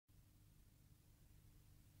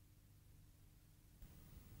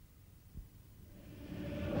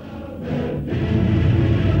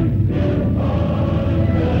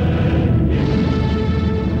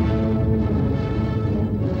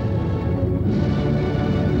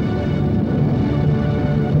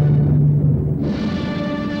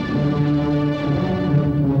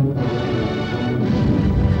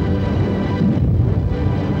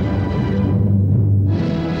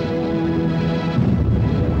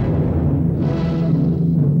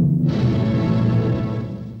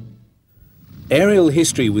Aerial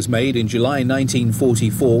history was made in July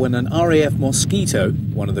 1944 when an RAF Mosquito,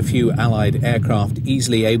 one of the few Allied aircraft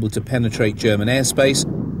easily able to penetrate German airspace,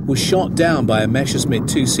 was shot down by a Messerschmitt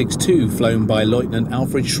 262 flown by Lieutenant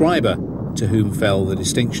Alfred Schreiber, to whom fell the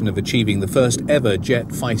distinction of achieving the first ever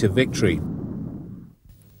jet fighter victory.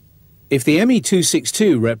 If the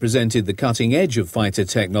Me-262 represented the cutting edge of fighter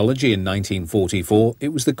technology in 1944,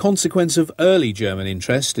 it was the consequence of early German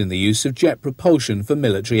interest in the use of jet propulsion for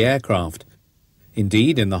military aircraft.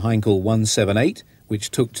 Indeed, in the Heinkel 178,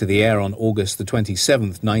 which took to the air on August 27,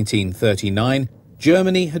 1939,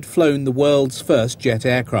 Germany had flown the world's first jet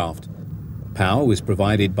aircraft. Power was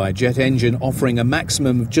provided by a jet engine offering a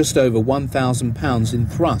maximum of just over 1,000 pounds in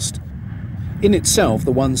thrust. In itself,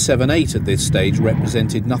 the 178 at this stage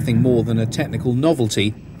represented nothing more than a technical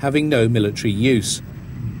novelty, having no military use.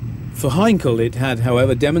 For Heinkel, it had,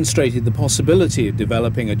 however, demonstrated the possibility of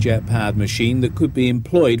developing a jet-powered machine that could be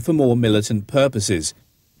employed for more militant purposes.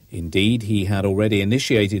 Indeed, he had already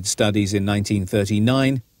initiated studies in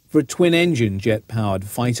 1939 for a twin-engine jet-powered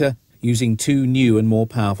fighter using two new and more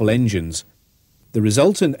powerful engines. The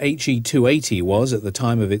resultant HE-280 was, at the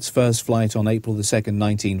time of its first flight on April 2,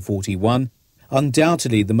 1941,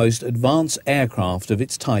 undoubtedly the most advanced aircraft of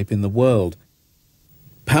its type in the world.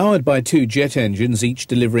 Powered by two jet engines, each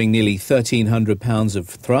delivering nearly 1,300 pounds of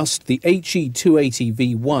thrust, the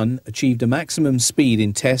HE-280V1 achieved a maximum speed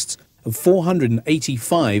in tests of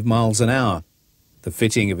 485 miles an hour. The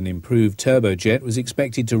fitting of an improved turbojet was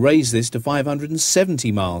expected to raise this to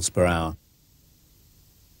 570 miles per hour.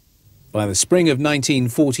 By the spring of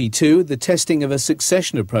 1942, the testing of a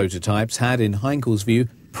succession of prototypes had, in Heinkel's view,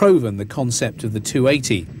 proven the concept of the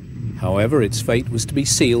 280. However, its fate was to be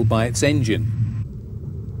sealed by its engine.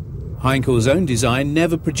 Heinkel's own design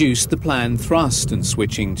never produced the planned thrust, and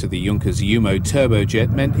switching to the Junkers U-mode turbojet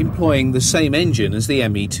meant employing the same engine as the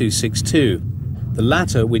Me-262. The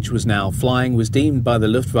latter, which was now flying, was deemed by the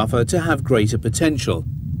Luftwaffe to have greater potential,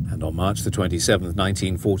 and on March 27,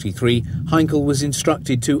 1943, Heinkel was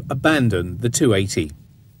instructed to abandon the 280.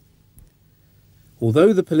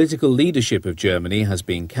 Although the political leadership of Germany has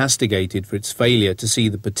been castigated for its failure to see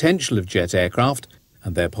the potential of jet aircraft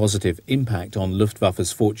and their positive impact on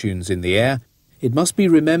Luftwaffe's fortunes in the air, it must be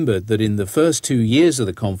remembered that in the first 2 years of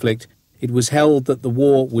the conflict, it was held that the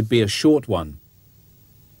war would be a short one.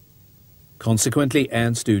 Consequently,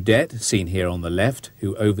 Ernst Udet, seen here on the left,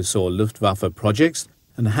 who oversaw Luftwaffe projects,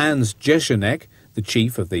 and Hans Jescheneck, the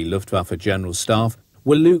chief of the Luftwaffe General Staff,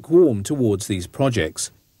 were lukewarm towards these projects.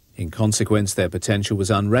 In consequence, their potential was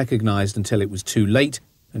unrecognized until it was too late,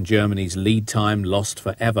 and Germany's lead time lost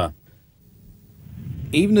forever.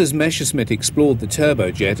 Even as Messerschmitt explored the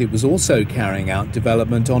turbojet, it was also carrying out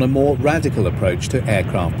development on a more radical approach to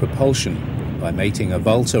aircraft propulsion, by mating a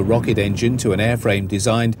Walter rocket engine to an airframe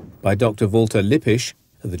designed by Dr. Walter Lippisch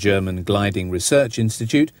of the German Gliding Research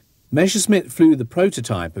Institute. Messerschmitt flew the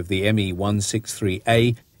prototype of the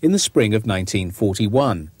Me-163A in the spring of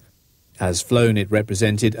 1941. As flown, it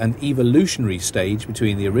represented an evolutionary stage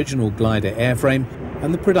between the original glider airframe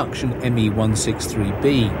and the production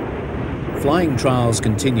Me-163B. Flying trials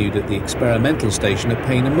continued at the experimental station at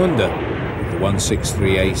Peenemünde, with the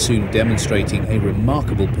 163A soon demonstrating a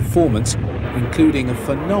remarkable performance, including a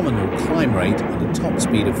phenomenal climb rate and a top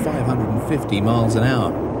speed of 550 miles an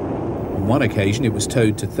hour. On one occasion, it was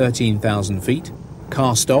towed to 13,000 feet,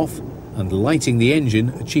 cast off, and lighting the engine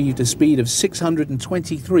achieved a speed of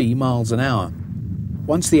 623 miles an hour.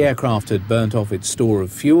 Once the aircraft had burnt off its store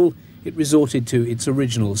of fuel, it resorted to its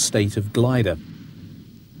original state of glider.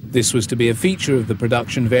 This was to be a feature of the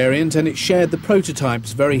production variant, and it shared the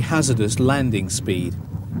prototype's very hazardous landing speed.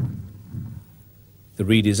 The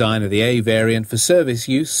redesign of the A variant for service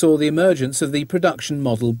use saw the emergence of the production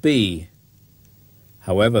Model B.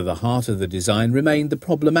 However, the heart of the design remained the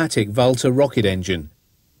problematic Walter rocket engine.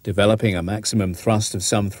 Developing a maximum thrust of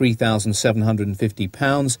some 3,750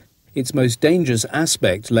 pounds, its most dangerous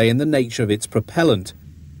aspect lay in the nature of its propellant.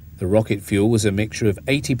 The rocket fuel was a mixture of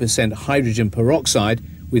 80% hydrogen peroxide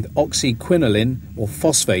with oxyquinoline or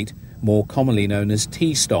phosphate, more commonly known as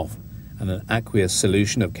T-Stoff, and an aqueous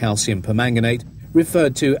solution of calcium permanganate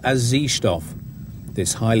referred to as Z-Stoff.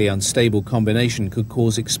 This highly unstable combination could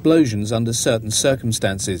cause explosions under certain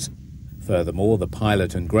circumstances. Furthermore, the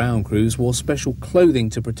pilot and ground crews wore special clothing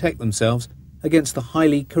to protect themselves against the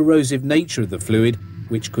highly corrosive nature of the fluid,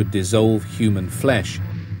 which could dissolve human flesh.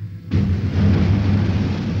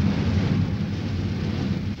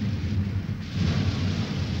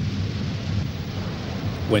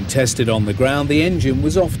 When tested on the ground, the engine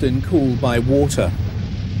was often cooled by water.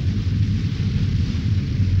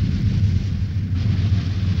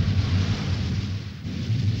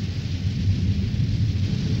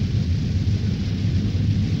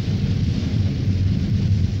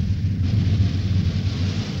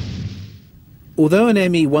 Although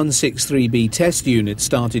an Me-163B test unit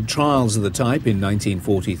started trials of the type in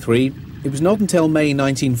 1943, it was not until May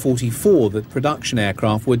 1944 that production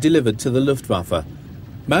aircraft were delivered to the Luftwaffe.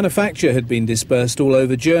 Manufacture had been dispersed all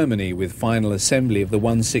over Germany, with final assembly of the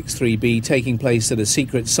 163B taking place at a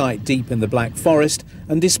secret site deep in the Black Forest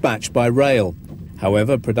and dispatched by rail.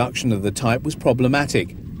 However, production of the type was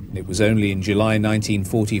problematic. It was only in July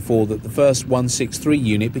 1944 that the first 163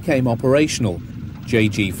 unit became operational.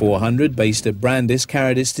 JG400, based at Brandis,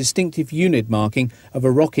 carried its distinctive unit marking of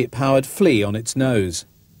a rocket-powered flea on its nose.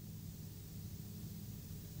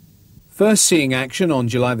 First seeing action on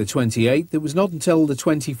July the 28th, it was not until the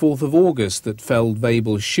 24th of August that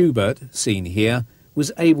Feldwebel Schubert, seen here,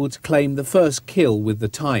 was able to claim the first kill with the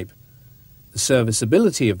type. The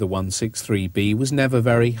serviceability of the 163B was never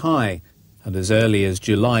very high, and as early as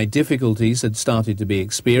July difficulties had started to be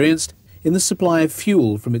experienced in the supply of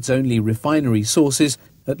fuel from its only refinery sources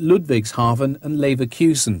at Ludwigshafen and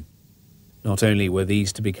Leverkusen. Not only were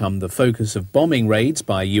these to become the focus of bombing raids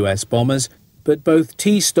by US bombers, but both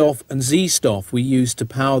T-Stoff and Z-Stoff were used to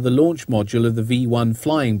power the launch module of the V-1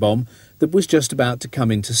 flying bomb that was just about to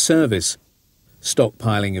come into service.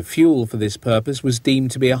 Stockpiling of fuel for this purpose was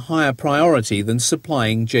deemed to be a higher priority than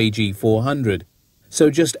supplying JG400,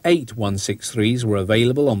 so just 8 163s were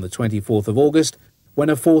available on the 24th of August when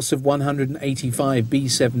a force of 185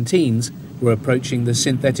 B-17s were approaching the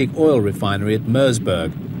synthetic oil refinery at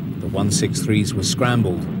Mersburg. The 163s were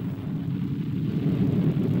scrambled.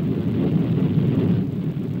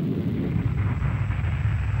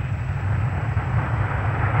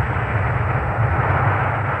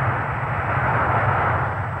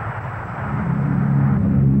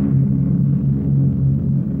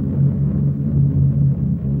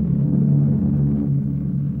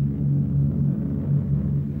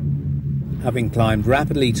 Having climbed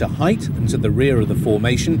rapidly to height and to the rear of the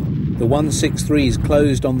formation, the 163s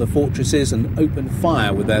closed on the fortresses and opened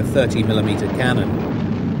fire with their 30mm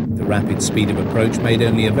cannon. The rapid speed of approach made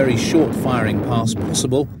only a very short firing pass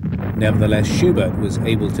possible. Nevertheless, Schubert was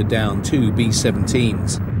able to down 2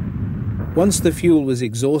 B-17s. Once the fuel was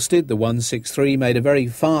exhausted, the 163 made a very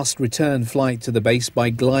fast return flight to the base by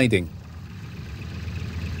gliding.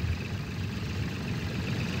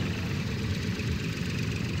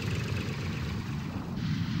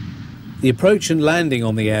 The approach and landing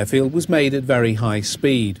on the airfield was made at very high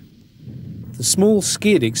speed. The small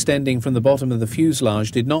skid extending from the bottom of the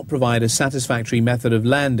fuselage did not provide a satisfactory method of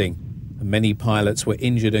landing, and many pilots were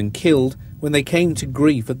injured and killed when they came to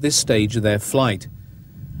grief at this stage of their flight.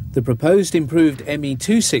 The proposed improved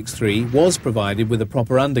Me-263 was provided with a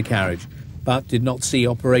proper undercarriage, but did not see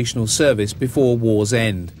operational service before war's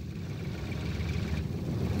end.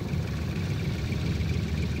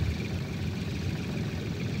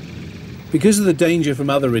 Because of the danger from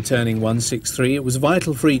other returning 163, it was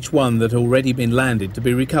vital for each one that had already been landed to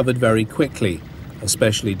be recovered very quickly. A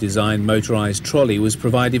specially designed motorised trolley was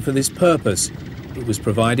provided for this purpose. It was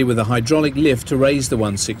provided with a hydraulic lift to raise the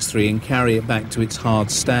 163 and carry it back to its hard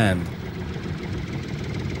stand.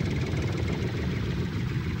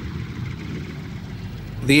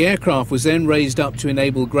 The aircraft was then raised up to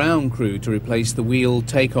enable ground crew to replace the wheeled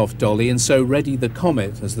takeoff dolly and so ready the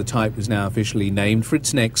Comet, as the type was now officially named, for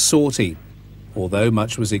its next sortie. Although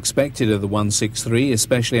much was expected of the 163,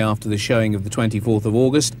 especially after the showing of the 24th of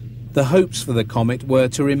August, the hopes for the Comet were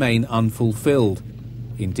to remain unfulfilled.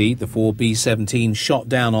 Indeed, the 4 B-17 shot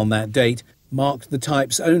down on that date marked the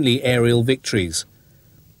type's only aerial victories.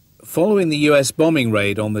 Following the US bombing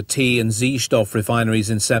raid on the T and Z-Stoff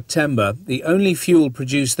refineries in September, the only fuel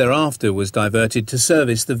produced thereafter was diverted to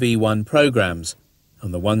service the V-1 programs,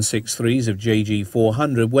 and the 163s of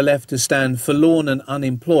JG400 were left to stand forlorn and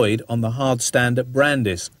unemployed on the hard stand at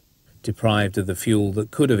Brandis, deprived of the fuel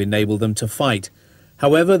that could have enabled them to fight.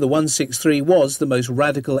 However, the 163 was the most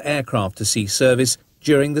radical aircraft to see service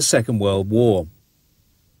during the Second World War.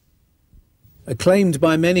 Acclaimed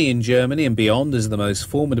by many in Germany and beyond as the most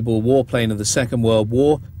formidable warplane of the Second World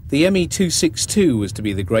War, the Me-262 was to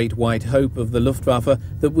be the great white hope of the Luftwaffe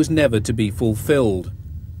that was never to be fulfilled.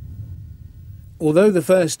 Although the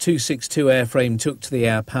first 262 airframe took to the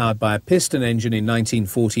air powered by a piston engine in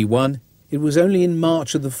 1941, it was only in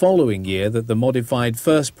March of the following year that the modified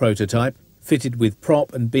first prototype, fitted with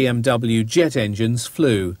prop and BMW jet engines,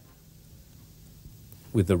 flew.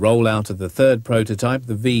 With the rollout of the third prototype,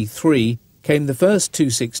 the V3, came the first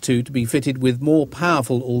 262 to be fitted with more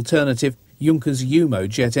powerful alternative Junkers Umo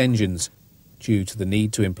jet engines. Due to the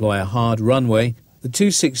need to employ a hard runway, the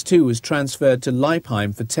 262 was transferred to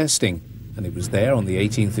Leipheim for testing, and it was there on the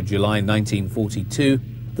 18th of July 1942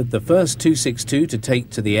 that the first 262 to take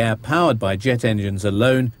to the air powered by jet engines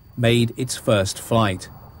alone made its first flight.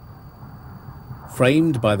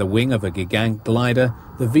 Framed by the wing of a Gigant glider,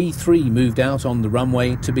 the V-3 moved out on the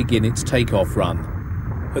runway to begin its takeoff run.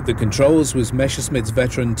 At the controls was Messerschmitt's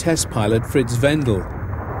veteran test pilot Fritz Wendel.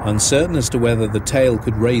 Uncertain as to whether the tail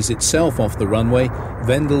could raise itself off the runway,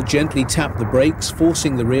 Wendel gently tapped the brakes,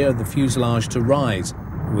 forcing the rear of the fuselage to rise.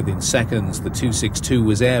 Within seconds, the 262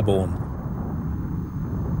 was airborne.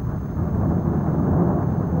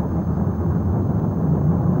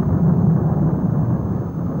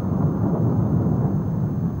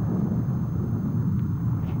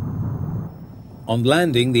 On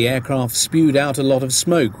landing, the aircraft spewed out a lot of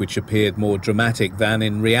smoke, which appeared more dramatic than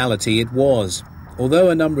in reality it was. Although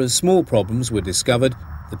a number of small problems were discovered,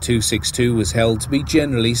 the 262 was held to be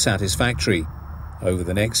generally satisfactory. Over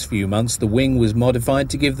the next few months, the wing was modified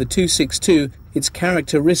to give the 262 its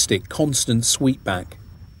characteristic constant sweepback.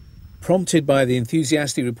 Prompted by the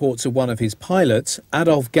enthusiastic reports of one of his pilots,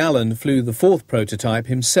 Adolf Galland flew the fourth prototype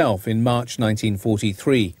himself in March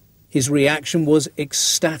 1943. His reaction was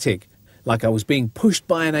ecstatic, like I was being pushed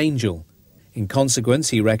by an angel. In consequence,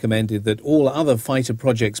 he recommended that all other fighter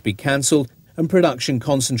projects be cancelled and production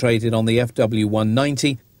concentrated on the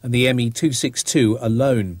FW-190 and the Me-262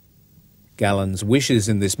 alone. Galland's wishes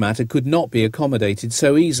in this matter could not be accommodated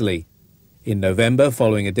so easily. In November,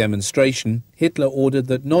 following a demonstration, Hitler ordered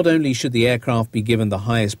that not only should the aircraft be given the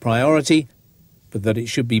highest priority, but that it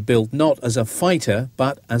should be built not as a fighter,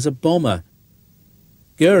 but as a bomber.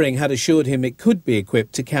 Goering had assured him it could be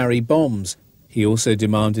equipped to carry bombs. He also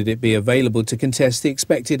demanded it be available to contest the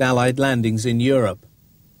expected Allied landings in Europe.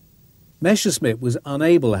 Messerschmitt was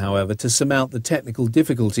unable, however, to surmount the technical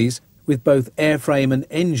difficulties with both airframe and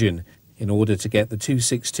engine in order to get the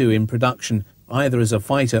 262 in production either as a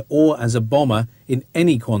fighter or as a bomber in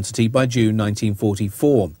any quantity by June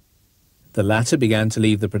 1944. The latter began to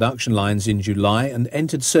leave the production lines in July and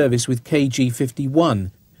entered service with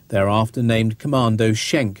KG-51, thereafter named Commando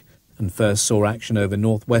Schenk, and first saw action over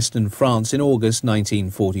northwestern France in August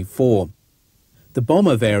 1944. The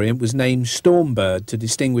bomber variant was named Stormbird to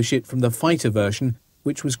distinguish it from the fighter version,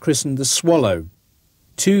 which was christened the Swallow.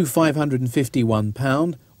 Two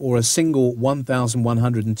 551-pound or a single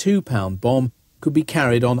 1,102-pound bomb could be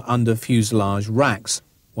carried on under fuselage racks,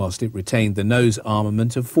 whilst it retained the nose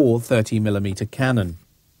armament of four 30mm cannon.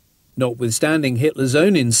 Notwithstanding Hitler's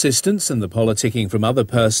own insistence and the politicking from other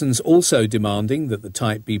persons also demanding that the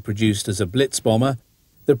type be produced as a Blitz bomber,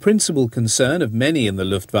 the principal concern of many in the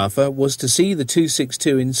Luftwaffe was to see the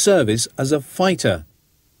 262 in service as a fighter.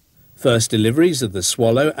 First deliveries of the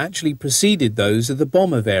Swallow actually preceded those of the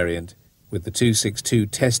bomber variant, with the 262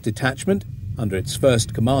 test detachment, under its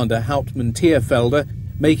first commander Hauptmann Thierfelder,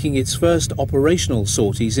 making its first operational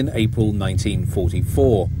sorties in April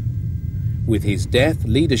 1944. With his death,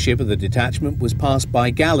 leadership of the detachment was passed by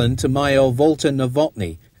Galland to Major Walter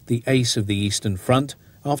Nowotny, the ace of the Eastern Front,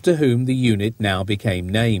 after whom the unit now became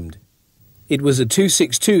named. It was a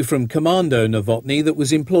 262 from Commando Nowotny that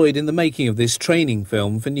was employed in the making of this training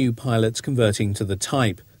film for new pilots converting to the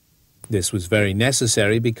type. This was very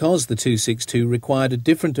necessary because the 262 required a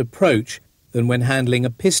different approach than when handling a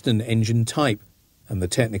piston engine type, and the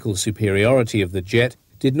technical superiority of the jet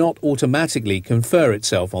did not automatically confer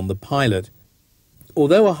itself on the pilot.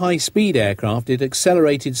 Although a high-speed aircraft, it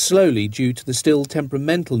accelerated slowly due to the still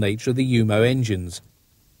temperamental nature of the UMO engines.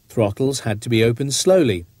 Throttles had to be opened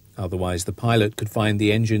slowly, otherwise the pilot could find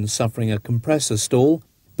the engine suffering a compressor stall,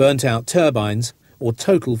 burnt-out turbines, or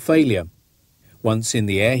total failure. Once in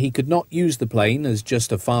the air, he could not use the plane as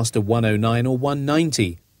just a faster 109 or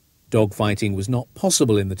 190. Dogfighting was not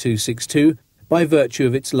possible in the 262 by virtue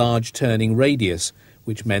of its large turning radius,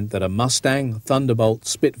 which meant that a Mustang, Thunderbolt,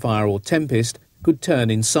 Spitfire or Tempest could turn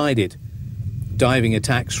inside it. Diving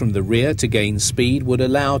attacks from the rear to gain speed would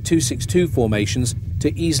allow 262 formations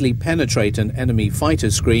to easily penetrate an enemy fighter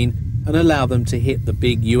screen and allow them to hit the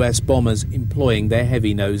big US bombers employing their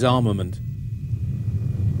heavy nose armament.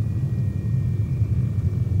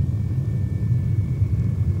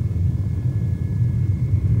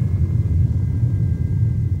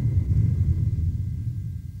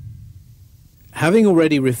 Having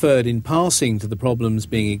already referred in passing to the problems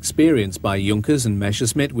being experienced by Junkers and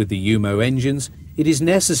Messerschmitt with the UMO engines, it is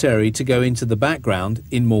necessary to go into the background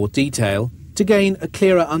in more detail to gain a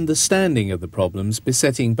clearer understanding of the problems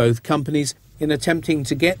besetting both companies in attempting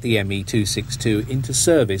to get the Me-262 into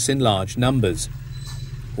service in large numbers.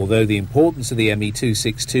 Although the importance of the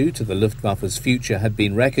Me-262 to the Luftwaffe's future had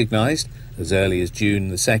been recognised as early as June 2,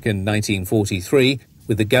 1943,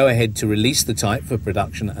 with the go-ahead to release the type for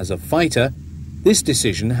production as a fighter, This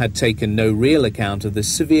decision had taken no real account of the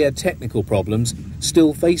severe technical problems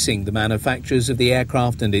still facing the manufacturers of the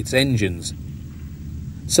aircraft and its engines.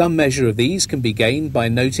 Some measure of these can be gained by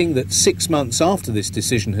noting that 6 months after this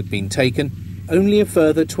decision had been taken, only a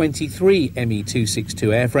further 23 Me-262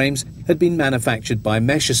 airframes had been manufactured by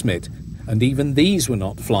Messerschmitt, and even these were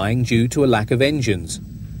not flying due to a lack of engines.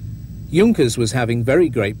 Junkers was having very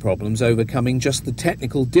great problems overcoming just the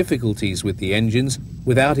technical difficulties with the engines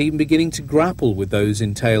without even beginning to grapple with those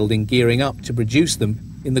entailed in gearing up to produce them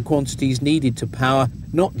in the quantities needed to power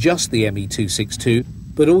not just the Me-262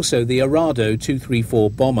 but also the Arado 234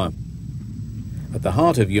 bomber. At the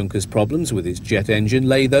heart of Junkers' problems with his jet engine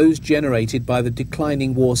lay those generated by the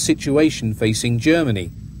declining war situation facing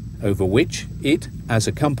Germany, over which it, as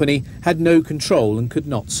a company, had no control and could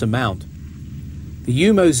not surmount. The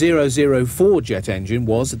UMO 004 jet engine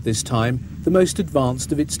was, at this time, the most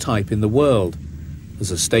advanced of its type in the world.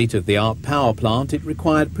 As a state-of-the-art power plant, it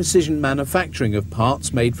required precision manufacturing of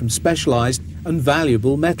parts made from specialized and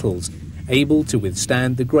valuable metals, able to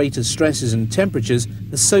withstand the greater stresses and temperatures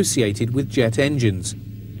associated with jet engines.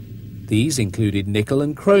 These included nickel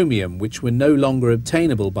and chromium, which were no longer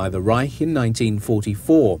obtainable by the Reich in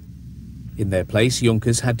 1944. In their place,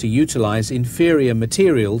 Junkers had to utilize inferior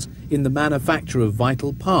materials in the manufacture of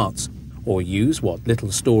vital parts, or use what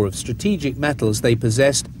little store of strategic metals they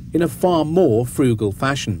possessed in a far more frugal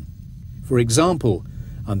fashion. For example,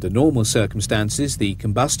 under normal circumstances, the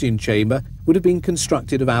combustion chamber would have been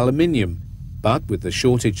constructed of aluminium, but with the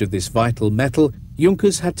shortage of this vital metal,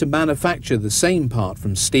 Junkers had to manufacture the same part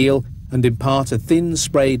from steel and impart a thin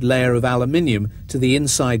sprayed layer of aluminium to the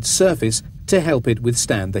inside surface to help it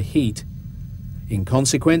withstand the heat. In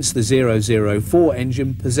consequence, the 004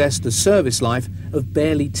 engine possessed a service life of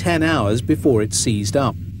barely 10 hours before it seized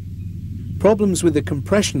up. Problems with the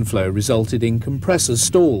compression flow resulted in compressor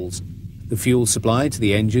stalls. The fuel supply to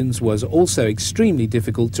the engines was also extremely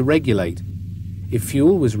difficult to regulate. If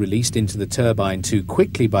fuel was released into the turbine too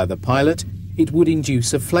quickly by the pilot, it would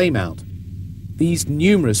induce a flameout. These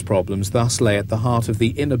numerous problems thus lay at the heart of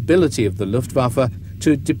the inability of the Luftwaffe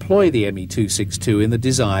to deploy the Me-262 in the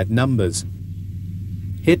desired numbers.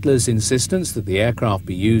 Hitler's insistence that the aircraft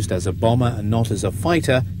be used as a bomber and not as a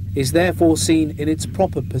fighter is therefore seen in its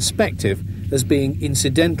proper perspective as being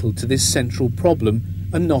incidental to this central problem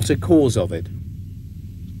and not a cause of it.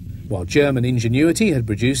 While German ingenuity had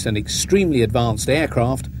produced an extremely advanced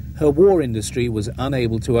aircraft, her war industry was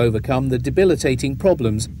unable to overcome the debilitating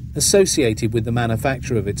problems associated with the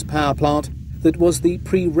manufacture of its power plant that was the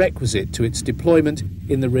prerequisite to its deployment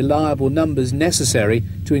in the reliable numbers necessary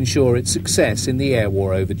to ensure its success in the air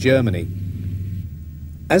war over Germany.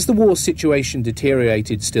 As the war situation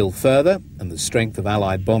deteriorated still further and the strength of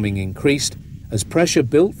Allied bombing increased, as pressure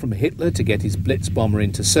built from Hitler to get his Blitz bomber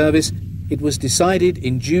into service, it was decided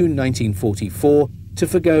in June 1944 to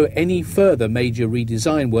forgo any further major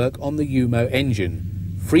redesign work on the UMO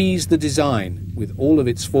engine, freeze the design with all of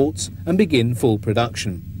its faults and begin full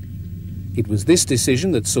production. It was this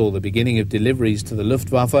decision that saw the beginning of deliveries to the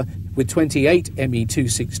Luftwaffe, with 28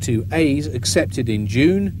 Me-262As accepted in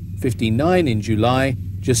June, 59 in July,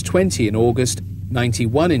 just 20 in August,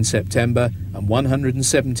 91 in September and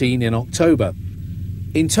 117 in October.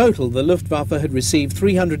 In total, the Luftwaffe had received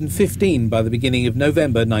 315 by the beginning of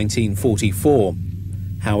November 1944.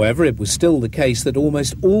 However, it was still the case that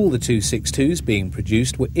almost all the 262s being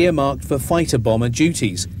produced were earmarked for fighter bomber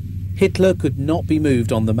duties. Hitler could not be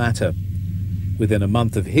moved on the matter. Within a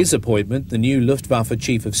month of his appointment, the new Luftwaffe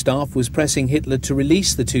Chief of Staff was pressing Hitler to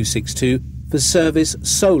release the 262 for service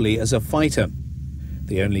solely as a fighter.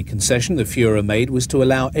 The only concession the Führer made was to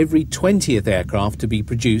allow every 20th aircraft to be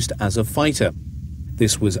produced as a fighter.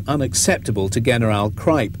 This was unacceptable to General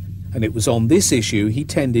Kripe, and it was on this issue he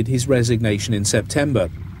tendered his resignation in September.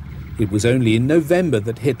 It was only in November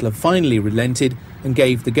that Hitler finally relented and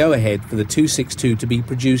gave the go-ahead for the 262 to be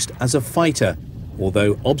produced as a fighter.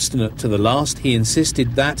 Although obstinate to the last, he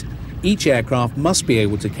insisted that each aircraft must be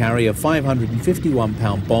able to carry a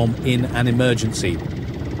 551-pound bomb in an emergency.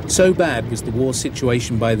 So bad was the war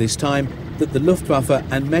situation by this time that the Luftwaffe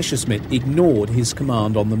and Messerschmitt ignored his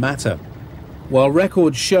command on the matter. While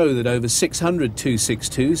records show that over 600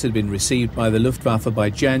 262s had been received by the Luftwaffe by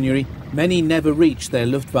January, many never reached their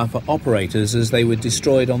Luftwaffe operators as they were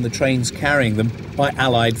destroyed on the trains carrying them by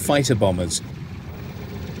Allied fighter bombers.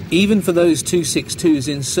 Even for those 262s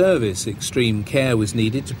in service, extreme care was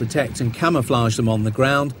needed to protect and camouflage them on the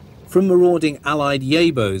ground from marauding Allied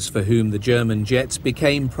Jebos for whom the German jets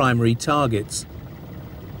became primary targets.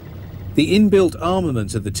 The inbuilt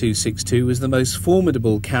armament of the 262 was the most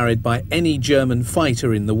formidable carried by any German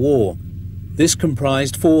fighter in the war. This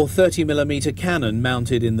comprised 4 30mm cannon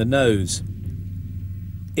mounted in the nose.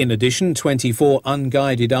 In addition, 24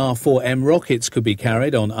 unguided R4M rockets could be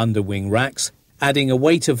carried on underwing racks, adding a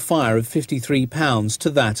weight of fire of 53 pounds to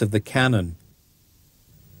that of the cannon.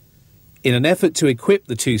 In an effort to equip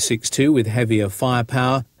the 262 with heavier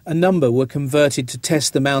firepower, a number were converted to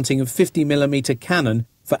test the mounting of 50mm cannon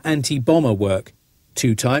for anti-bomber work.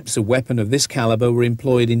 2 types of weapon of this calibre were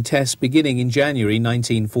employed in tests beginning in January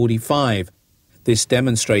 1945. This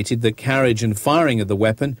demonstrated that carriage and firing of the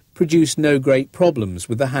weapon produced no great problems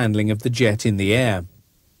with the handling of the jet in the air.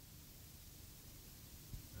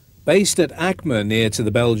 Based at Akma near to the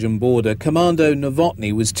Belgian border, Commando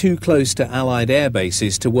Novotny was too close to Allied air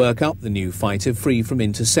bases to work up the new fighter free from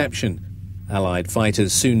interception. Allied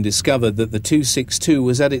fighters soon discovered that the 262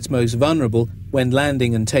 was at its most vulnerable when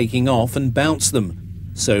landing and taking off and bounced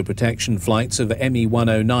them, so protection flights of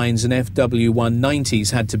Me-109s and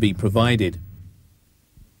FW-190s had to be provided.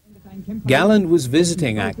 Galland was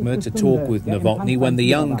visiting Akma to talk with Novotny when the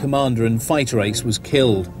young commander and fighter ace was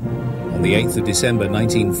killed. On the 8th of December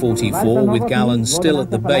 1944, with Galland still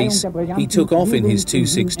at the base, he took off in his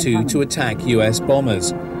 262 to attack US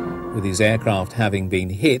bombers. With his aircraft having been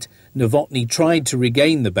hit, Novotny tried to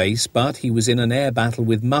regain the base, but he was in an air battle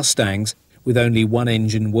with Mustangs with only one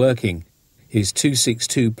engine working. His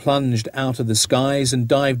 262 plunged out of the skies and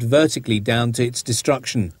dived vertically down to its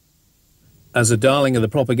destruction. As a darling of the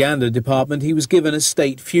propaganda department, he was given a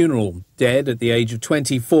state funeral, dead at the age of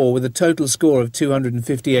 24 with a total score of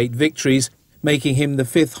 258 victories, making him the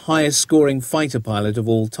 5th highest scoring fighter pilot of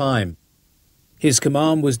all time. His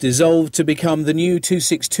command was dissolved to become the new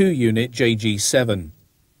 262 unit JG7.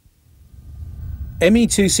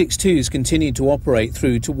 Me-262s continued to operate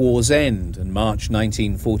through to war's end, and March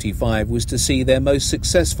 1945 was to see their most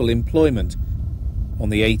successful employment. On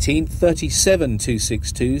the 18th, 37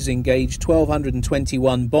 262s engaged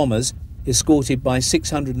 1,221 bombers, escorted by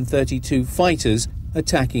 632 fighters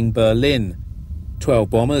attacking Berlin. 12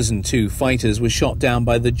 bombers and 2 fighters were shot down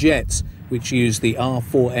by the jets, which used the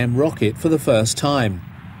R4M rocket for the first time.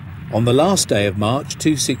 On the last day of March,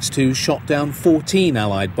 262 shot down 14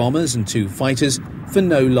 Allied bombers and 2 fighters for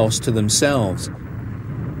no loss to themselves.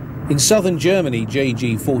 In southern Germany,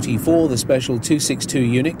 JG-44, the special 262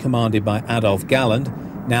 unit commanded by Adolf Galland,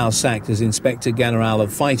 now sacked as Inspector General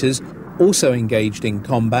of Fighters, also engaged in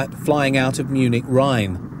combat flying out of Munich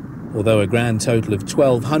Rhine. Although a grand total of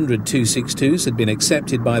 1,200 262s had been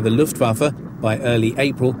accepted by the Luftwaffe by early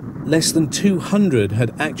April, less than 200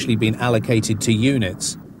 had actually been allocated to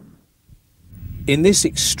units. In this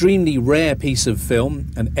extremely rare piece of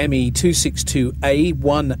film, an Me-262A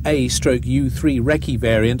 1A/U3 Recce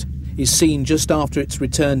variant is seen just after its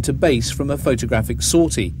return to base from a photographic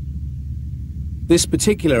sortie. This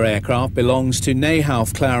particular aircraft belongs to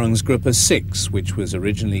Neuhauf-Clarungsgruppe 6, which was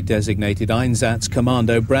originally designated Einsatz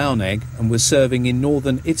Kommando Braunegg and was serving in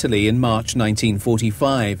northern Italy in March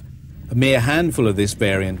 1945. A mere handful of this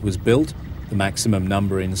variant was built, the maximum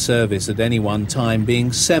number in service at any one time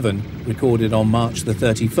being 7, recorded on March the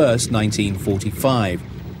 31st, 1945.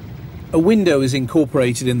 A window is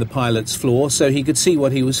incorporated in the pilot's floor so he could see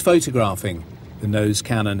what he was photographing, the nose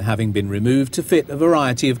cannon having been removed to fit a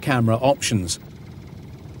variety of camera options.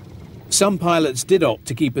 Some pilots did opt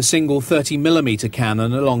to keep a single 30mm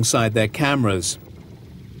cannon alongside their cameras.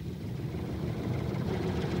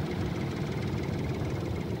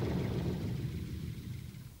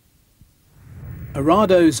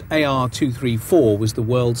 Arado's AR-234 was the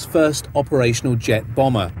world's first operational jet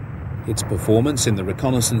bomber. Its performance in the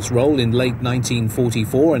reconnaissance role in late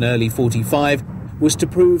 1944 and early 45 was to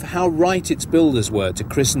prove how right its builders were to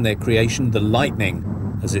christen their creation the Lightning,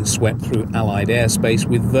 as it swept through Allied airspace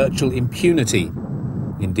with virtual impunity.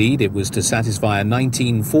 Indeed, it was to satisfy a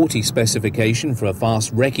 1940 specification for a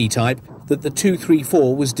fast recce type that the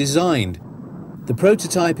 234 was designed. The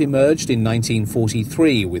prototype emerged in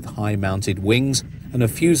 1943 with high-mounted wings and a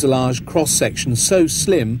fuselage cross-section so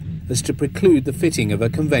slim as to preclude the fitting of a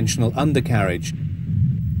conventional undercarriage,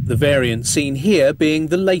 the variant seen here being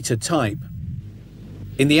the later type.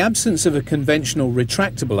 In the absence of a conventional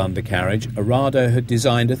retractable undercarriage, Arado had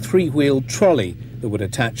designed a 3-wheeled trolley that would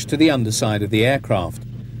attach to the underside of the aircraft.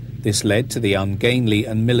 This led to the ungainly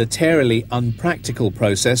and militarily unpractical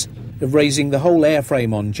process of raising the whole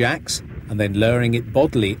airframe on jacks and then lowering it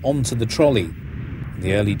bodily onto the trolley. In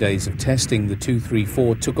the early days of testing, the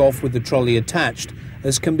 234 took off with the trolley attached,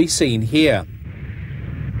 as can be seen here.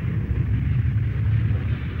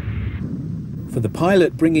 For the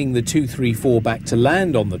pilot bringing the 234 back to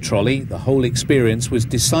land on the trolley, the whole experience was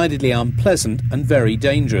decidedly unpleasant and very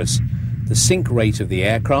dangerous. The sink rate of the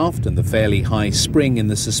aircraft and the fairly high spring in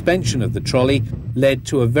the suspension of the trolley led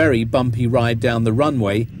to a very bumpy ride down the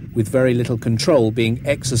runway, with very little control being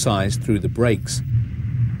exercised through the brakes.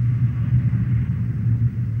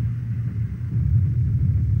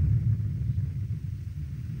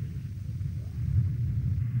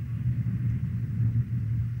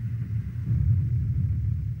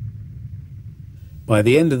 By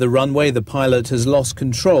the end of the runway, the pilot has lost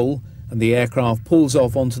control and the aircraft pulls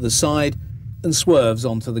off onto the side and swerves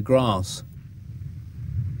onto the grass.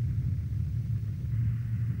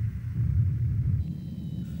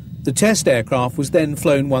 The test aircraft was then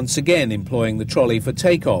flown once again, employing the trolley for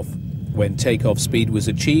takeoff. When takeoff speed was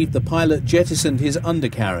achieved, the pilot jettisoned his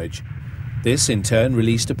undercarriage. This in turn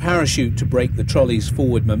released a parachute to break the trolley's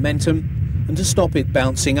forward momentum and to stop it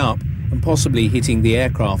bouncing up and possibly hitting the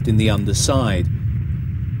aircraft in the underside.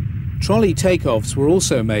 Trolley takeoffs were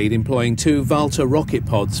also made employing 2 Valter rocket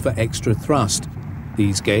pods for extra thrust.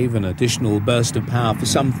 These gave an additional burst of power for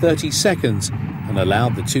some 30 seconds and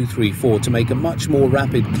allowed the 234 to make a much more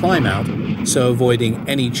rapid climb out, so avoiding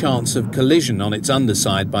any chance of collision on its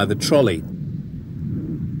underside by the trolley.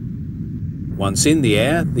 Once in the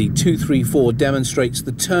air, the 234 demonstrates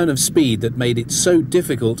the turn of speed that made it so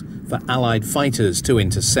difficult for Allied fighters to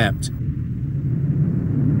intercept.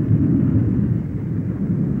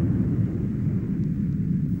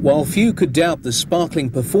 While few could doubt the sparkling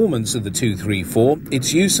performance of the 234,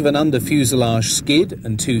 its use of an under-fuselage skid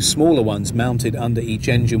and 2 smaller ones mounted under each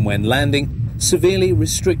engine when landing severely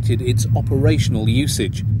restricted its operational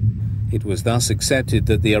usage. It was thus accepted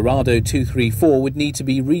that the Arado 234 would need to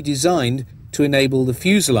be redesigned to enable the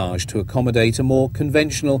fuselage to accommodate a more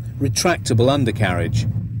conventional retractable undercarriage.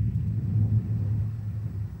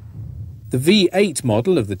 The V8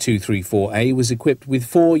 model of the 234A was equipped with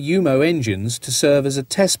 4 UMO engines to serve as a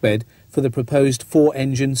testbed for the proposed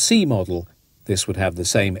 4-engine C model. This would have the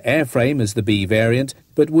same airframe as the B variant,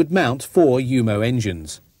 but would mount 4 UMO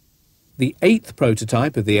engines. The 8th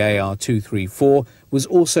prototype of the AR234 was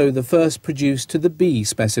also the first produced to the B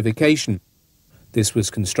specification. This was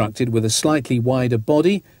constructed with a slightly wider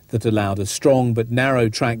body that allowed a strong but narrow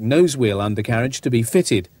track nosewheel undercarriage to be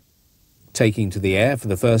fitted. Taking to the air for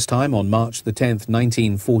the first time on March the 10th,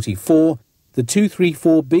 1944, the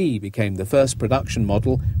 234B became the first production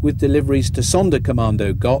model, with deliveries to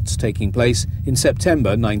Sonderkommando Gotz taking place in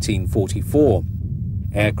September 1944.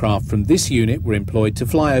 Aircraft from this unit were employed to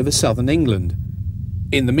fly over southern England.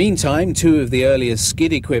 In the meantime, 2 of the earliest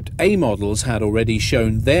skid-equipped A models had already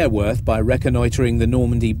shown their worth by reconnoitring the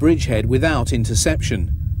Normandy bridgehead without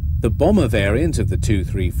interception. The bomber variant of the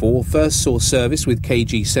 234 first saw service with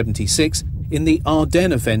KG-76 in the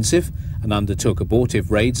Ardennes offensive and undertook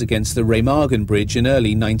abortive raids against the Remagen Bridge in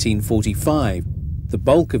early 1945. The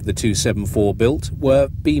bulk of the 274 built were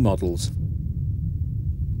B models.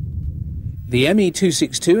 The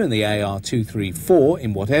Me-262 and the AR-234,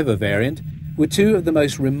 in whatever variant, were 2 of the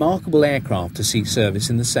most remarkable aircraft to see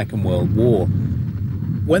service in the Second World War.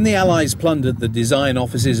 When the Allies plundered the design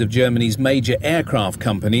offices of Germany's major aircraft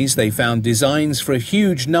companies, they found designs for a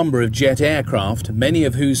huge number of jet aircraft, many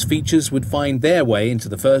of whose features would find their way into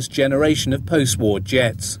the first generation of post-war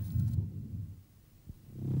jets.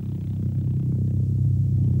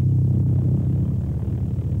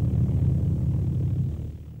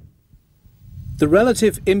 The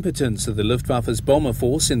relative impotence of the Luftwaffe's bomber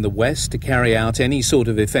force in the West to carry out any sort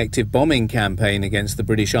of effective bombing campaign against the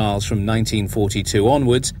British Isles from 1942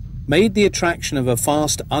 onwards made the attraction of a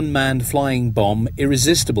fast unmanned flying bomb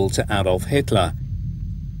irresistible to Adolf Hitler.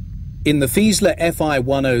 In the Fiesler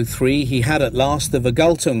Fi-103 he had at last the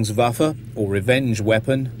Vergeltungswaffe, or revenge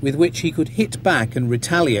weapon, with which he could hit back and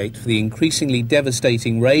retaliate for the increasingly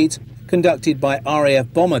devastating raids conducted by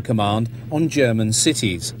RAF Bomber Command on German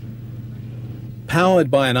cities.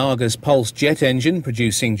 Powered by an Argus Pulse jet engine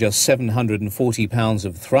producing just 740 pounds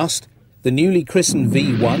of thrust, the newly christened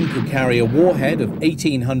V1 could carry a warhead of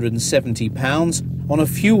 1,870 pounds on a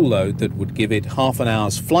fuel load that would give it half an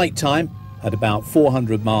hour's flight time at about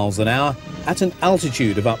 400 miles an hour at an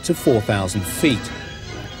altitude of up to 4,000 feet.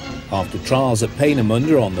 After trials at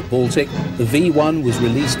Peenemünde on the Baltic, the V1 was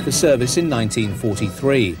released for service in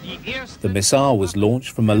 1943. The missile was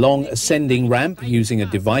launched from a long ascending ramp using a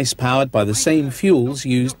device powered by the same fuels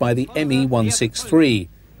used by the Me-163.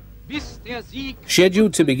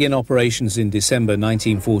 Scheduled to begin operations in December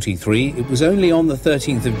 1943, it was only on the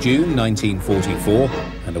 13th of June 1944,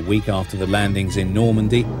 and a week after the landings in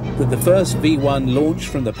Normandy, that the first V1 launched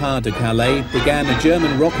from the Pas de Calais began a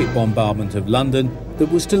German rocket bombardment of London that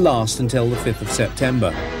was to last until the 5th of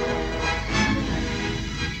September.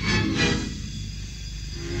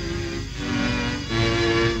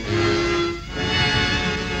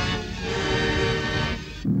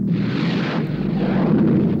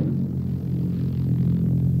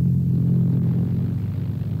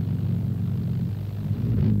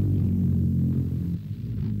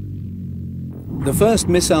 first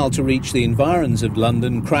missile to reach the environs of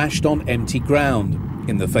London crashed on empty ground.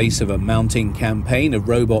 In the face of a mounting campaign of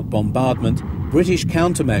robot bombardment, British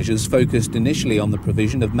countermeasures focused initially on the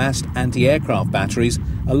provision of massed anti-aircraft batteries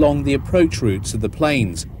along the approach routes of the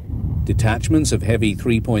planes. Detachments of heavy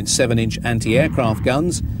 3.7-inch anti-aircraft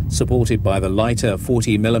guns, supported by the lighter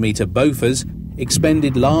 40mm Bofors,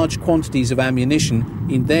 expended large quantities of ammunition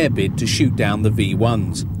in their bid to shoot down the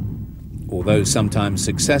V-1s. Although sometimes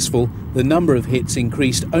successful, the number of hits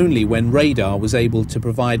increased only when radar was able to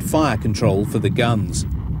provide fire control for the guns.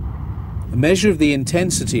 A measure of the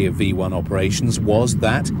intensity of V-1 operations was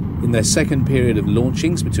that, in their second period of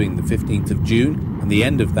launchings between the 15th of June and the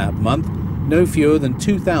end of that month, no fewer than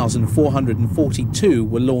 2,442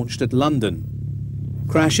 were launched at London.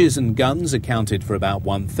 Crashes and guns accounted for about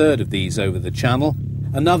one-third of these over the Channel.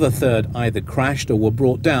 Another third either crashed or were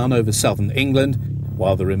brought down over southern England,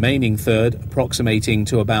 while the remaining third, approximating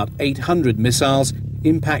to about 800 missiles,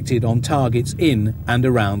 impacted on targets in and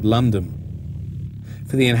around London.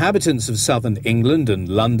 For the inhabitants of southern England and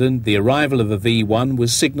London, the arrival of a V-1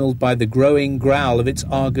 was signalled by the growing growl of its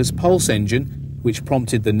Argus pulse engine, which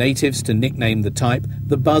prompted the natives to nickname the type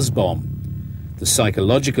the Buzz Bomb. The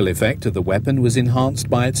psychological effect of the weapon was enhanced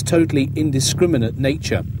by its totally indiscriminate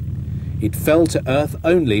nature. It fell to earth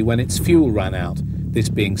only when its fuel ran out, this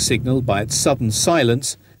being signalled by its sudden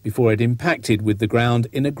silence before it impacted with the ground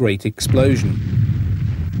in a great explosion.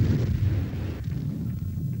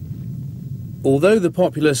 Although the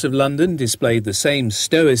populace of London displayed the same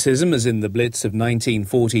stoicism as in the Blitz of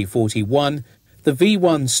 1940-41, the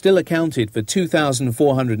V-1 still accounted for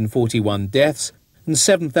 2,441 deaths and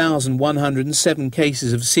 7,107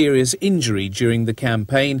 cases of serious injury during the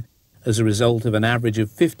campaign, as a result of an average of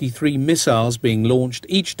 53 missiles being launched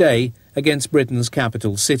each day against Britain's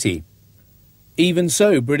capital city. Even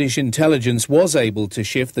so, British intelligence was able to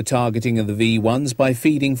shift the targeting of the V-1s by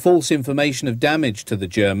feeding false information of damage to the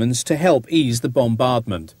Germans to help ease the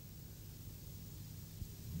bombardment.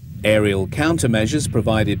 Aerial countermeasures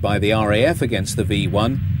provided by the RAF against the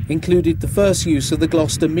V-1 included the first use of the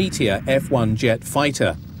Gloucester Meteor F-1 jet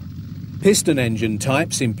fighter. Piston engine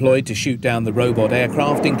types employed to shoot down the robot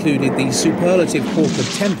aircraft included the superlative Hawker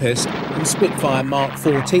Tempest and Spitfire Mark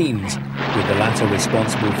 14s, with the latter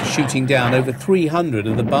responsible for shooting down over 300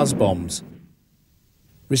 of the buzz bombs.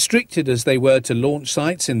 Restricted as they were to launch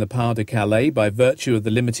sites in the Pas-de-Calais by virtue of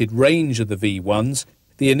the limited range of the V-1s,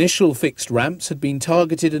 the initial fixed ramps had been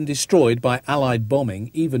targeted and destroyed by Allied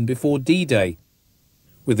bombing even before D-Day.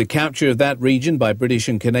 With the capture of that region by British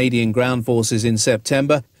and Canadian ground forces in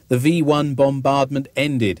September, the V-1 bombardment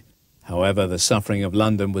ended. However, the suffering of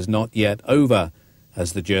London was not yet over,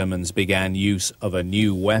 as the Germans began use of a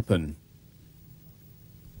new weapon.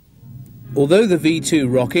 Although the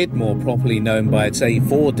V-2 rocket, more properly known by its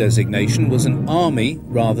A4 designation, was an Army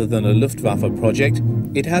rather than a Luftwaffe project,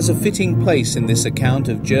 it has a fitting place in this account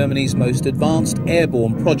of Germany's most advanced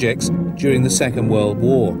airborne projects during the Second World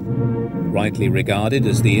War. Rightly regarded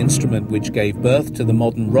as the instrument which gave birth to the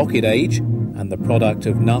modern rocket age, and the product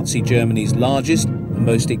of Nazi Germany's largest and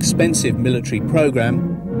most expensive military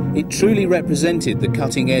program, it truly represented the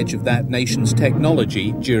cutting edge of that nation's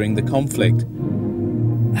technology during the conflict.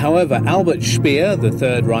 However, Albert Speer, the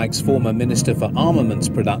Third Reich's former Minister for Armaments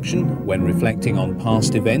Production, when reflecting on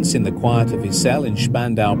past events in the quiet of his cell in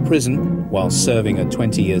Spandau prison while serving a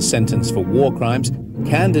 20-year sentence for war crimes,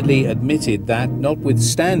 candidly admitted that,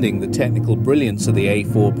 notwithstanding the technical brilliance of the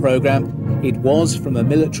A4 program, it was, from a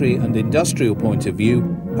military and industrial point of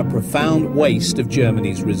view, a profound waste of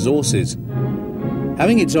Germany's resources.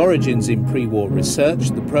 Having its origins in pre-war research,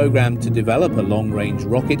 the program to develop a long-range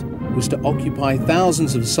rocket was to occupy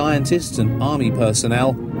thousands of scientists and army personnel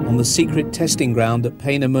on the secret testing ground at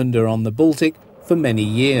Peenemünde on the Baltic for many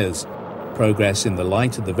years. Progress in the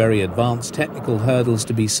light of the very advanced technical hurdles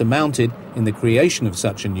to be surmounted in the creation of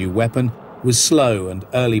such a new weapon was slow, and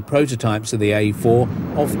early prototypes of the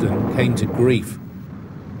A4 often came to grief.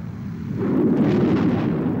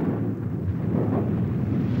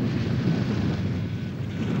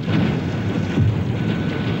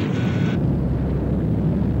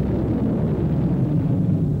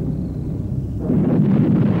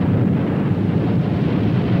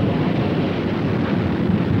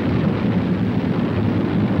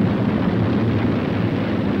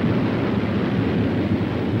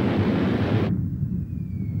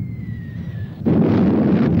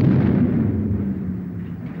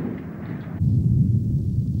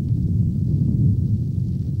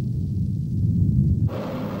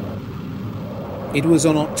 It was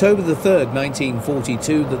on October 3rd,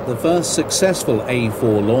 1942 that the first successful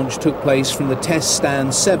A4 launch took place from the Test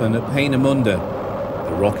Stand 7 at Peenemünde.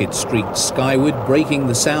 The rocket streaked skyward, breaking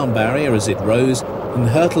the sound barrier as it rose, and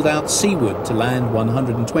hurtled out seaward to land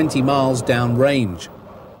 120 miles downrange.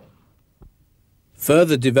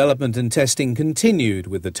 Further development and testing continued,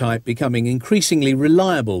 with the type becoming increasingly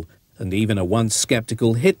reliable, and even a once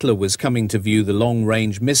sceptical Hitler was coming to view the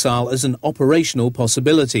long-range missile as an operational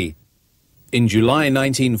possibility. In July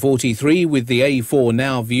 1943, with the A4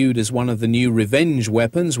 now viewed as one of the new revenge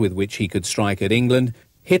weapons with which he could strike at England,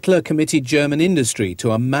 Hitler committed German industry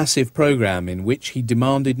to a massive program in which he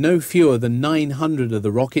demanded no fewer than 900 of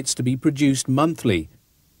the rockets to be produced monthly.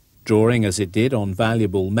 Drawing as it did on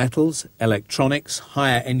valuable metals, electronics,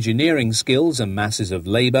 higher engineering skills and masses of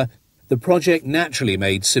labour, the project naturally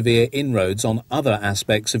made severe inroads on other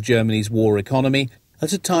aspects of Germany's war economy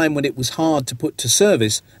at a time when it was hard to put to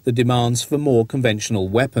service the demands for more conventional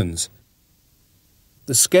weapons.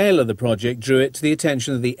 The scale of the project drew it to the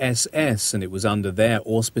attention of the SS, and it was under their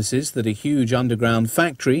auspices that a huge underground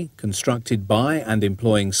factory, constructed by and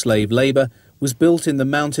employing slave labour, was built in the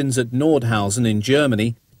mountains at Nordhausen in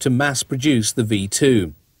Germany to mass-produce the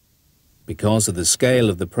V2. Because of the scale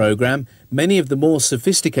of the program, many of the more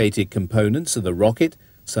sophisticated components of the rocket,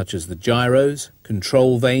 such as the gyros,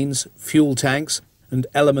 control vanes, fuel tanks, and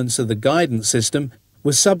elements of the guidance system,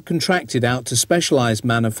 were subcontracted out to specialised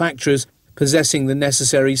manufacturers possessing the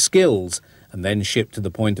necessary skills, and then shipped to the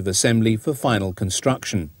point of assembly for final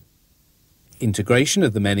construction. Integration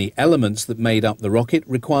of the many elements that made up the rocket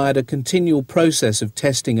required a continual process of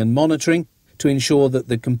testing and monitoring to ensure that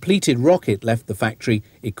the completed rocket left the factory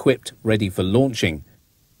equipped, ready for launching.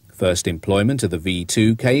 First employment of the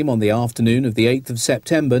V2 came on the afternoon of the 8th of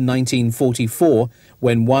September 1944,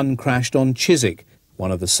 when one crashed on Chiswick,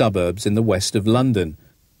 one of the suburbs in the west of London.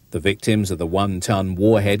 The victims of the 1-ton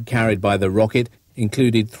warhead carried by the rocket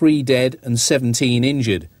included 3 dead and 17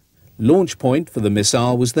 injured. Launch point for the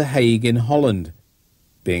missile was The Hague in Holland.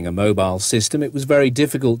 Being a mobile system, it was very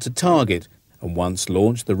difficult to target, and once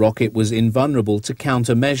launched, the rocket was invulnerable to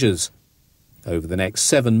countermeasures. Over the next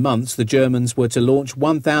 7 months, the Germans were to launch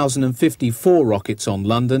 1,054 rockets on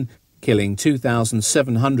London, killing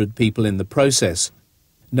 2,700 people in the process.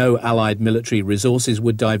 No Allied military resources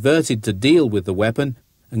were diverted to deal with the weapon,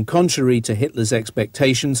 and contrary to Hitler's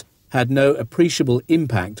expectations, had no appreciable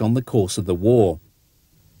impact on the course of the war.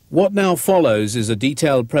 What now follows is a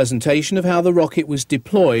detailed presentation of how the rocket was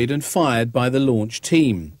deployed and fired by the launch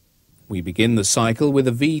team. We begin the cycle with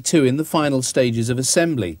a V2 in the final stages of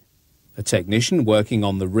assembly. A technician working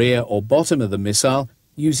on the rear or bottom of the missile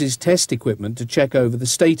uses test equipment to check over the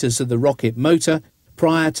status of the rocket motor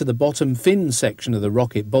prior to the bottom fin section of the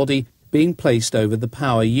rocket body being placed over the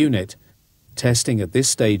power unit. Testing at this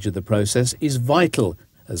stage of the process is vital,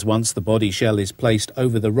 as once the body shell is placed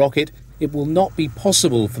over the rocket, it will not be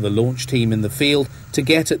possible for the launch team in the field to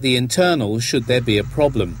get at the internals should there be a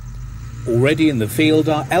problem. Already in the field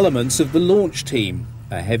are elements of the launch team.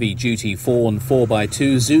 A heavy-duty Fawn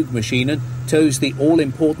 4x2 Zugmaschine tows the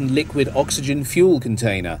all-important liquid oxygen fuel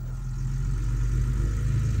container.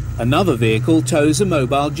 Another vehicle tows a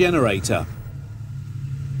mobile generator.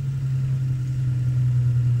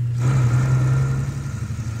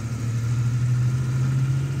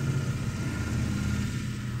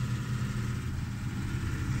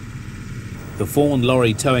 The Fawn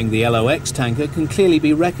lorry towing the LOX tanker can clearly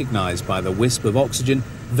be recognised by the wisp of oxygen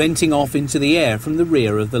venting off into the air from the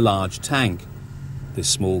rear of the large tank. This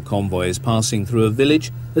small convoy is passing through a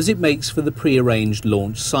village as it makes for the pre-arranged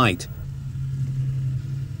launch site.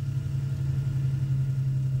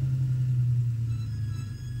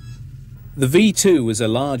 The V2 was a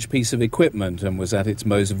large piece of equipment and was at its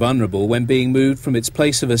most vulnerable when being moved from its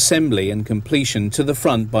place of assembly and completion to the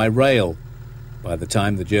front by rail. By the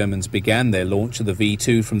time the Germans began their launch of the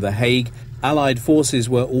V2 from The Hague, Allied forces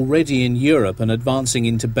were already in Europe and advancing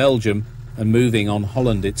into Belgium and moving on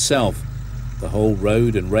Holland itself. The whole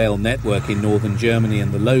road and rail network in northern Germany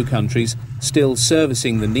and the Low Countries, still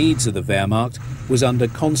servicing the needs of the Wehrmacht, was under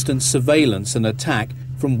constant surveillance and attack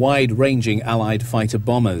from wide-ranging Allied fighter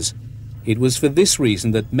bombers. It was for this reason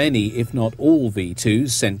that many, if not all, V2s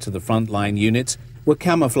sent to the frontline units were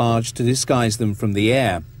camouflaged to disguise them from the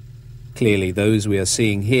air. Clearly, those we are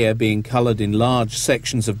seeing here, being coloured in large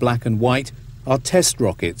sections of black and white, are test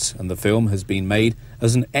rockets, and the film has been made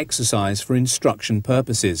as an exercise for instruction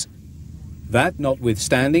purposes. That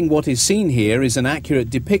notwithstanding, what is seen here is an accurate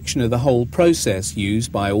depiction of the whole process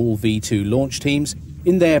used by all V2 launch teams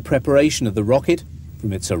in their preparation of the rocket,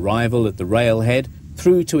 from its arrival at the railhead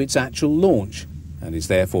through to its actual launch, and is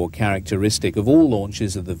therefore characteristic of all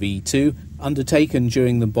launches of the V2 undertaken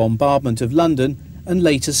during the bombardment of London and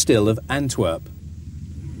later still of Antwerp.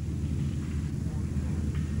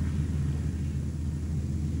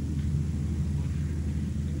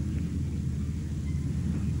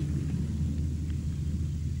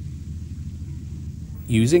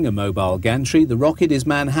 Using a mobile gantry, the rocket is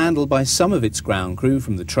manhandled by some of its ground crew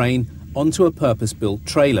from the train onto a purpose-built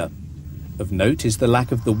trailer. Of note is the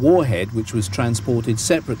lack of the warhead, which was transported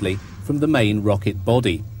separately from the main rocket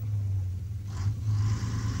body.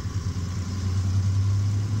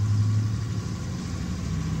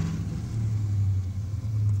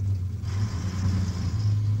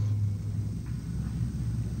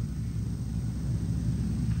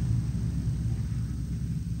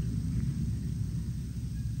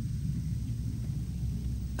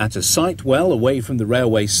 At a site well away from the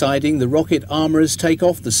railway siding, the rocket armourers take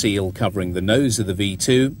off the seal covering the nose of the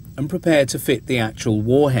V2 and prepare to fit the actual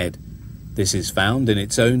warhead. This is found in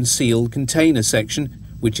its own sealed container section,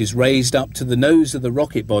 which is raised up to the nose of the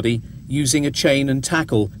rocket body using a chain and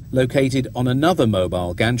tackle located on another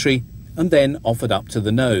mobile gantry and then offered up to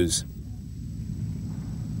the nose.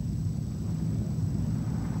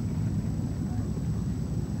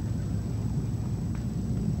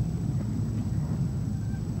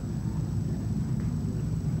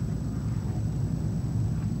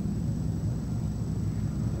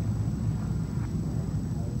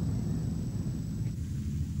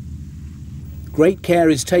 Great care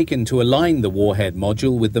is taken to align the warhead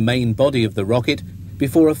module with the main body of the rocket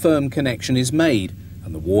before a firm connection is made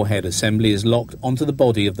and the warhead assembly is locked onto the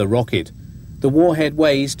body of the rocket. The warhead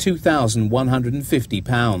weighs 2,150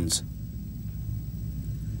 pounds.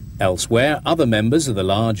 Elsewhere, other members of the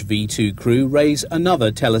large V2 crew raise another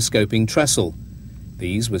telescoping trestle.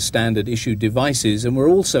 These were standard issue devices and were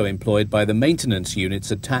also employed by the maintenance units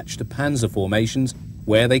attached to panzer formations,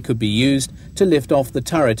 where they could be used to lift off the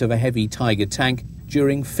turret of a heavy Tiger tank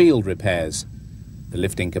during field repairs. The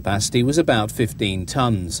lifting capacity was about 15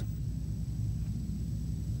 tons.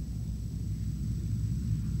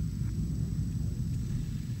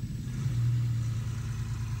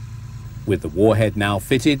 With the warhead now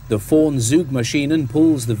fitted, the Vorn Zugmaschinen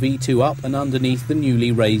pulls the V2 up and underneath the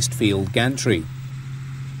newly raised field gantry.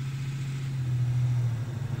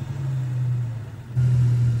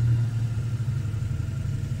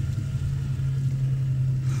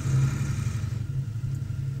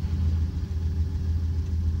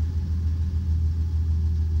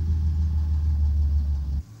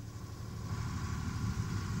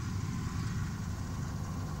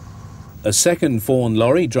 A second Vorn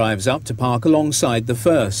lorry drives up to park alongside the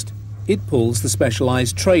first. It pulls the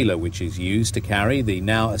specialised trailer which is used to carry the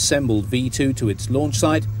now assembled V2 to its launch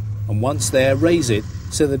site, and once there raise it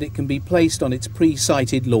so that it can be placed on its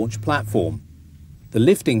pre-sited launch platform. The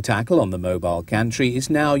lifting tackle on the mobile gantry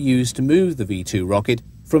is now used to move the V2 rocket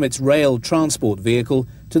from its rail transport vehicle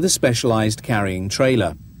to the specialised carrying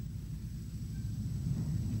trailer.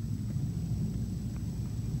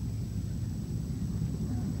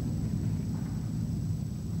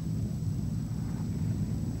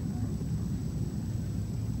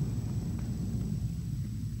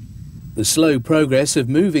 The slow progress of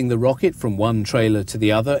moving the rocket from one trailer to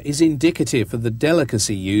the other is indicative of the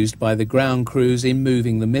delicacy used by the ground crews in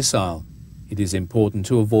moving the missile. It is important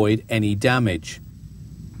to avoid any damage.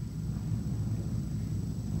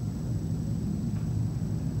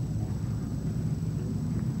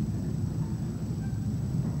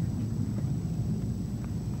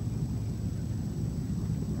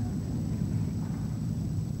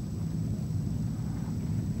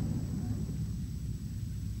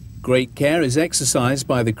 Great care is exercised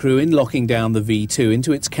by the crew in locking down the V2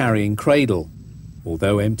 into its carrying cradle.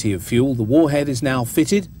 Although empty of fuel, the warhead is now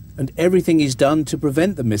fitted and everything is done to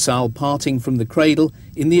prevent the missile parting from the cradle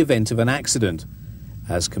in the event of an accident.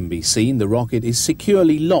 As can be seen, the rocket is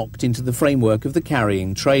securely locked into the framework of the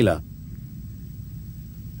carrying trailer.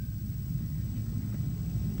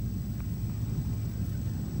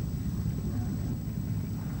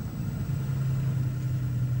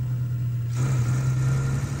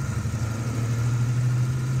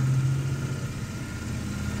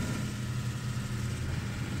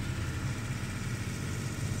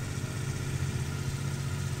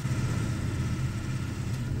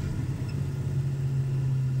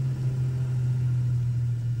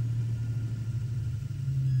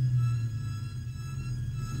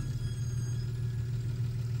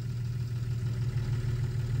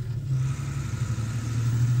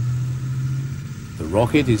 The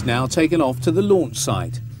rocket is now taken off to the launch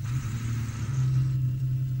site.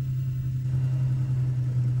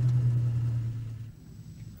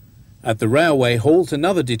 At the railway halt,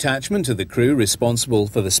 another detachment of the crew responsible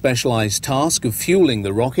for the specialised task of fuelling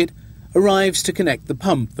the rocket arrives to connect the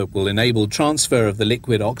pump that will enable transfer of the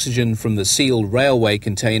liquid oxygen from the sealed railway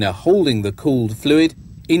container holding the cooled fluid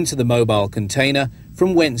into the mobile container,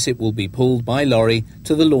 from whence it will be pulled by lorry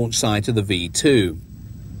to the launch site of the V2.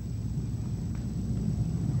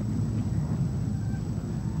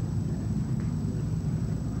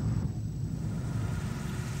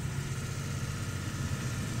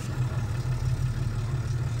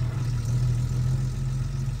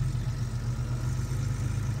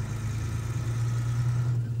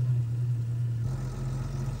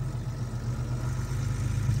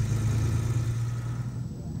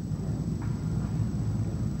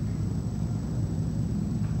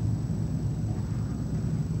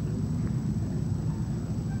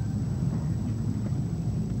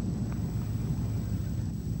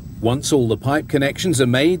 Once all the pipe connections are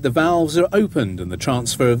made, the valves are opened and the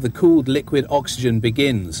transfer of the cooled liquid oxygen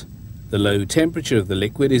begins. The low temperature of the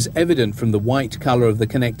liquid is evident from the white colour of the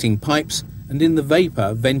connecting pipes and in the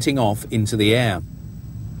vapour venting off into the air.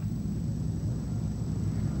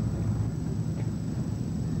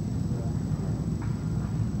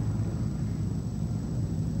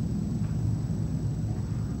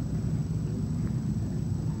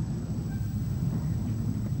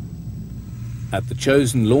 At the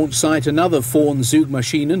chosen launch site, another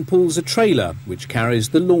Focke-Wulf pulls a trailer which carries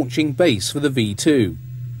the launching base for the V2.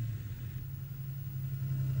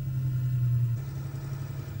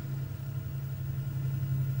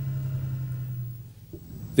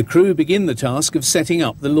 The crew begin the task of setting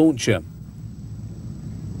up the launcher.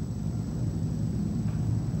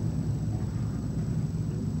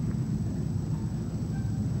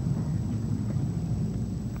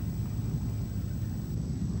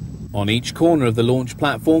 On each corner of the launch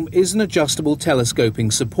platform is an adjustable telescoping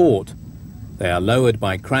support. They are lowered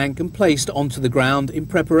by crank and placed onto the ground in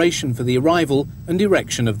preparation for the arrival and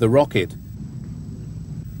erection of the rocket.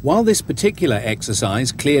 While this particular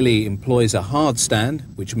exercise clearly employs a hard stand,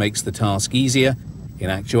 which makes the task easier, in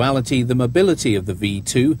actuality the mobility of the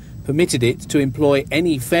V2 permitted it to employ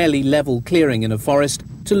any fairly level clearing in a forest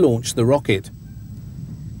to launch the rocket.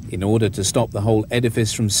 In order to stop the whole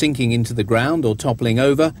edifice from sinking into the ground or toppling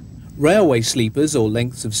over, railway sleepers or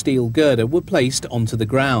lengths of steel girder were placed onto the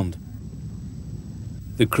ground.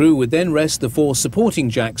 The crew would then rest the 4 supporting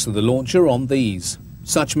jacks of the launcher on these.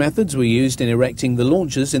 Such methods were used in erecting the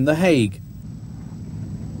launchers in The Hague.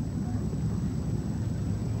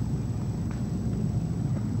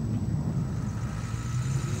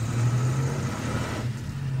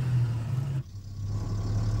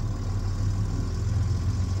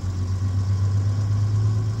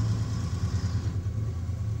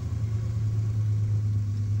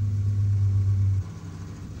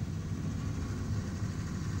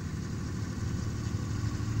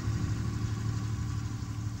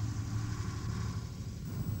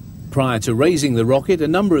 Prior to raising the rocket, a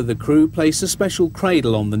number of the crew place a special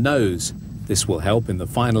cradle on the nose. This will help in the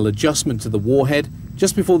final adjustment to the warhead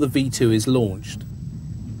just before the V2 is launched.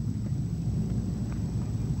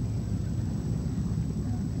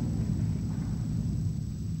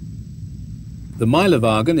 The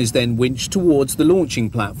Milewagen is then winched towards the launching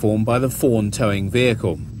platform by the Fawn towing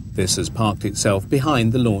vehicle. This has parked itself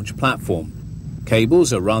behind the launch platform.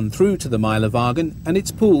 Cables are run through to the Milewagen and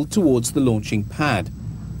it's pulled towards the launching pad.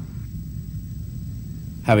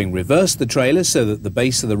 Having reversed the trailer so that the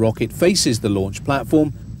base of the rocket faces the launch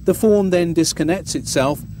platform, the Fawn then disconnects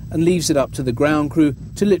itself and leaves it up to the ground crew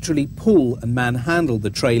to literally pull and manhandle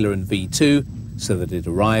the trailer and V2 so that it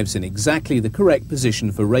arrives in exactly the correct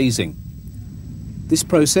position for raising. This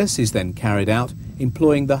process is then carried out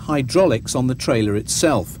employing the hydraulics on the trailer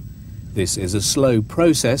itself. This is a slow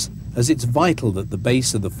process as it's vital that the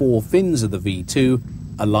base of the 4 fins of the V2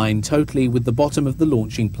 align totally with the bottom of the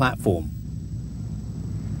launching platform.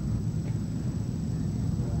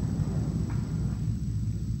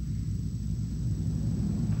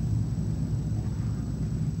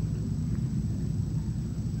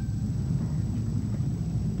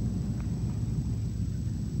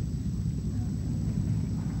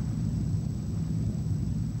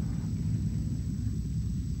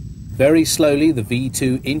 Very slowly, the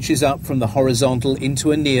V2 inches up from the horizontal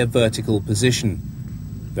into a near vertical position.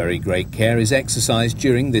 Very great care is exercised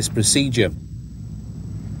during this procedure.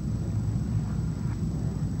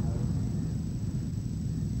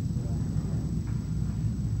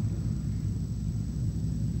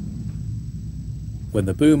 When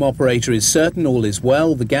the boom operator is certain all is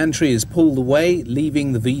well, the gantry is pulled away,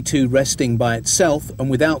 leaving the V2 resting by itself and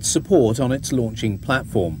without support on its launching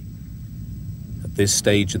platform. At this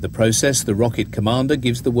stage of the process, the rocket commander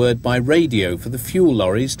gives the word by radio for the fuel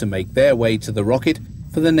lorries to make their way to the rocket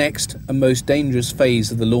for the next and most dangerous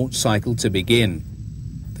phase of the launch cycle to begin.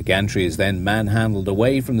 The gantry is then manhandled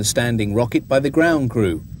away from the standing rocket by the ground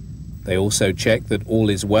crew. They also check that all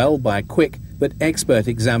is well by a quick but expert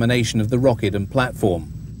examination of the rocket and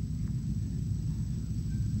platform.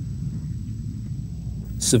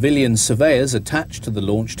 Civilian surveyors attached to the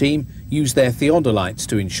launch team use their theodolites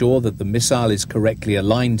to ensure that the missile is correctly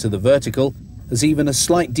aligned to the vertical, as even a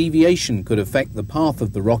slight deviation could affect the path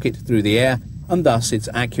of the rocket through the air and thus its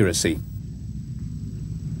accuracy.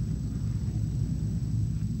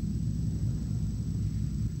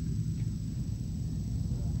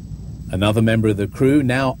 Another member of the crew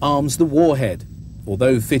now arms the warhead.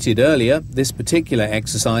 Although fitted earlier, this particular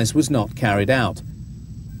exercise was not carried out.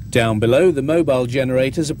 Down below, the mobile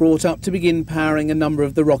generators are brought up to begin powering a number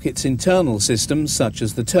of the rocket's internal systems, such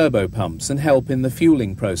as the turbo pumps, and help in the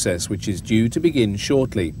fueling process, which is due to begin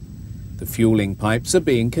shortly. The fueling pipes are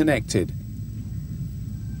being connected.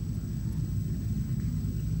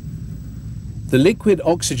 The liquid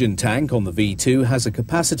oxygen tank on the V2 has a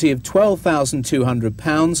capacity of 12,200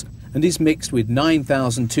 pounds and is mixed with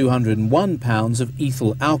 9,201 pounds of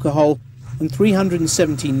ethyl alcohol and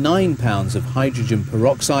 379 pounds of hydrogen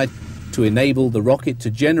peroxide to enable the rocket to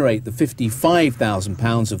generate the 55,000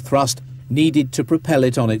 pounds of thrust needed to propel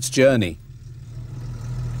it on its journey.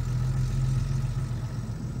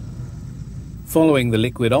 Following the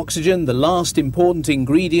liquid oxygen, the last important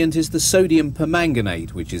ingredient is the sodium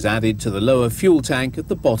permanganate, which is added to the lower fuel tank at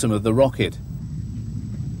the bottom of the rocket.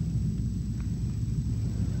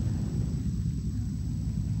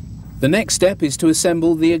 The next step is to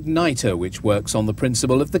assemble the igniter, which works on the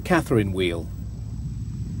principle of the Catherine wheel.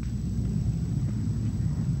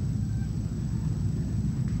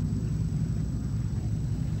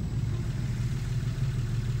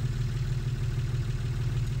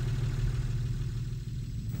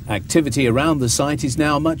 Activity around the site is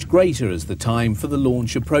now much greater as the time for the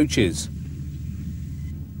launch approaches.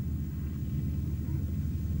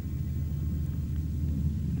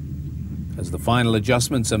 As the final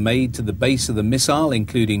adjustments are made to the base of the missile,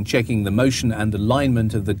 including checking the motion and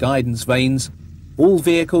alignment of the guidance vanes, all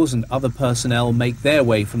vehicles and other personnel make their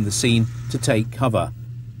way from the scene to take cover.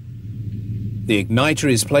 The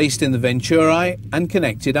igniter is placed in the venturi and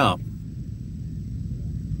connected up.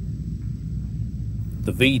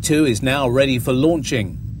 The V2 is now ready for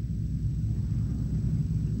launching.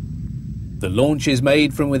 The launch is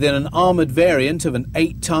made from within an armoured variant of an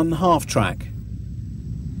 8-ton half-track.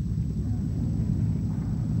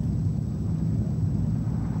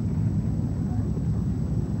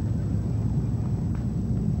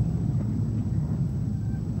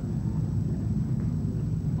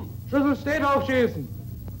 Schüssel steht, aufschießen.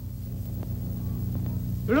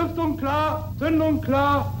 Belüftung klar, Zündung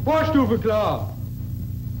klar, Vorstufe klar.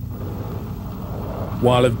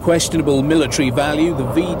 While of questionable military value, the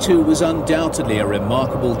V2 was undoubtedly a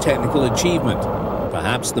remarkable technical achievement.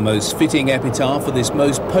 Perhaps the most fitting epitaph for this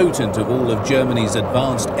most potent of all of Germany's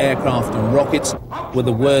advanced aircraft and rockets were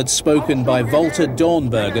the words spoken by Walter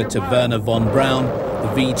Dornberger to Werner von Braun,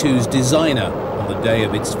 the V2's designer, on the day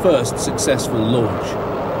of its first successful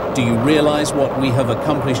launch. Do you realize what we have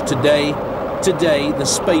accomplished today? Today, the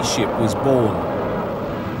spaceship was born.